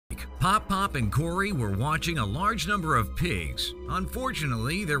Pop and Corey were watching a large number of pigs.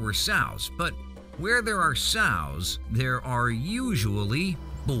 Unfortunately, there were sows, but where there are sows, there are usually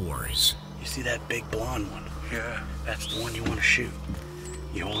boars. You see that big blonde one? Yeah. That's the one you want to shoot.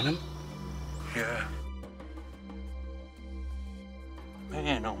 You want him? Yeah.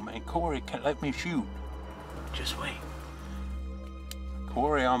 Man, oh man, Corey can't let me shoot. Just wait.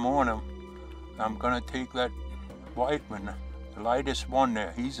 Corey, I'm on him. I'm gonna take that white one, the lightest one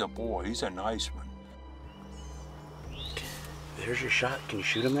there. He's a boy, he's a nice one. There's your shot. Can you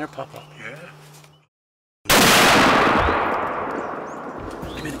shoot him there, Papa? Yeah.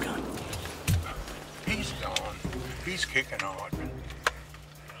 Give me the gun. He's gone. He's kicking hard.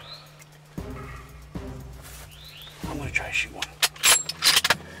 I'm gonna try to shoot one.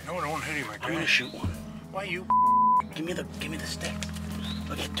 No, don't hit him again. I'm gonna shoot one. Why you? Give me the stick.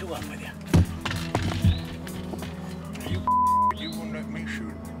 I'll get two of them with you. You wouldn't let me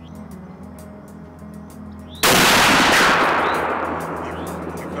shoot.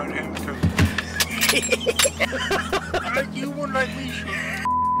 You got him too. You wouldn't let me shoot.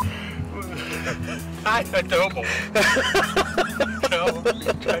 I a double. No,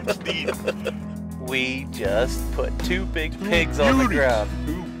 that's deep. We just put two big pigs on the ground.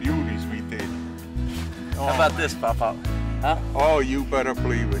 Two beauties we did. How about this, Pop-Pop? Huh? Oh, you better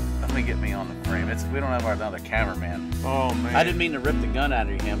believe it. Let me get me on the frame. We don't have another cameraman. Oh, man. I didn't mean to rip the gun out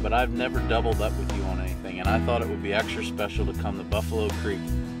of your hand, but I've never doubled up with you on anything, and I thought it would be extra special to come to Buffalo Creek.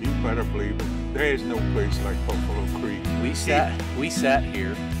 You better believe it. There's no place like Buffalo Creek. We sat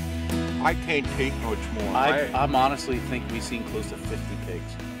here. I can't take much more. I'm honestly think we've seen close to 50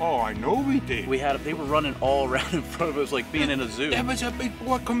 pigs. Oh, I know we did. They were running all around in front of us like being in a zoo. There was a big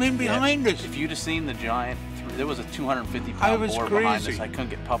boar come in behind us. If you'd have seen the giant, there was a 250-pound boar behind us. I couldn't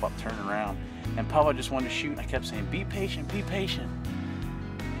get Pop-Up turned around. And Papa just wanted to shoot, and I kept saying, be patient, be patient.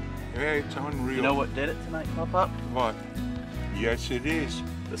 Yeah, it's unreal. You know what did it tonight, Pop-Up? What? Yes, it is.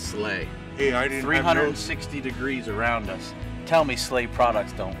 The sleigh. Hey, I didn't 360 degrees around us. Tell me sleigh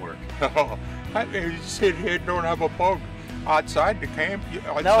products don't work. I sit here and don't have a bug outside the camp.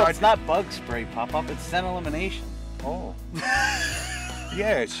 No, it's not bug spray, Pop-Up. It's scent elimination. Oh.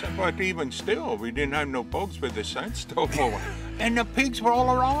 Yes, but even still, we didn't have no bugs with the scent stove over. And the pigs were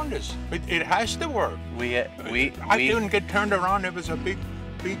all around us. It has to work. I didn't get turned around. There was a big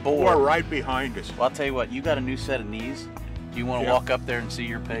boar right behind us. Well, I'll tell you what. You got a new set of knees. Do you want to walk up there and see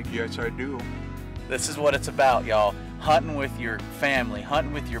your pig? Yes, I do. This is what it's about, y'all. Hunting with your family,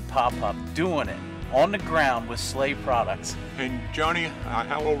 hunting with your Pop-Up, doing it on the ground with sleigh products. And Johnny,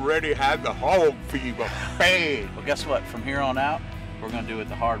 I already had the hog fever. Bang! Well, guess what? From here on out, we're going to do it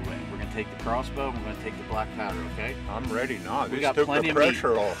the hard way. We're going to take the crossbow and we're going to take the black powder, okay? I'm ready now. We This got took plenty the of meat.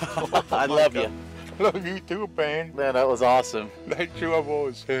 pressure off. I love you. Love you too, Ben. Man, that was awesome. That sure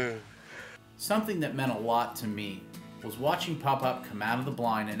was. Something that meant a lot to me was watching Pop-Up come out of the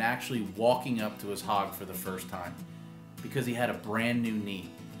blind and actually walking up to his hog for the first time. Because he had a brand new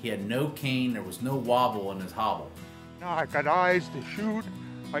knee. He had no cane, there was no wobble in his hobble. Now I got eyes to shoot,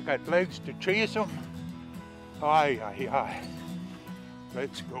 I got legs to chase them. Aye.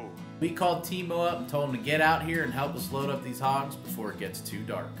 Let's go. We called Timo up and told him to get out here and help us load up these hogs before it gets too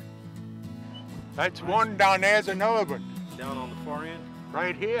dark. That's one down there's another one. Down on the far end?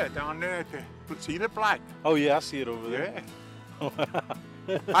 Right here, down there. See the black? Oh yeah, I see it over there. Yeah.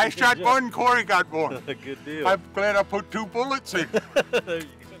 I shot one, Corey got one. Good deal. I'm glad I put 2 bullets in.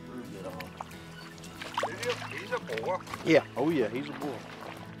 He's a boar. Yeah. Oh yeah, he's a boar.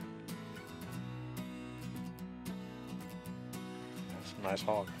 That's a nice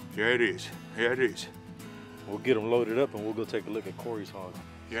hog. Yeah, it is. Yeah, it is. We'll get him loaded up and we'll go take a look at Corey's hog.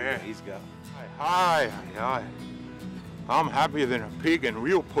 Yeah. See what he's got. Hi. I'm happier than a pig in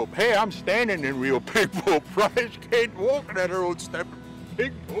real poop. Hey, I'm standing in real pig poop. Bryce can't walk that road stepping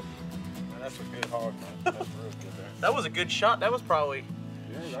pig poop. Man, that's a good hog, man. That's real good there. That was a good shot. That was probably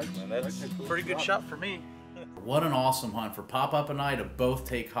That's a pretty good shot for me. What an awesome hunt for Pop-Up and I to both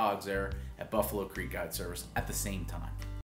take hogs there at Buffalo Creek Guide Service at the same time.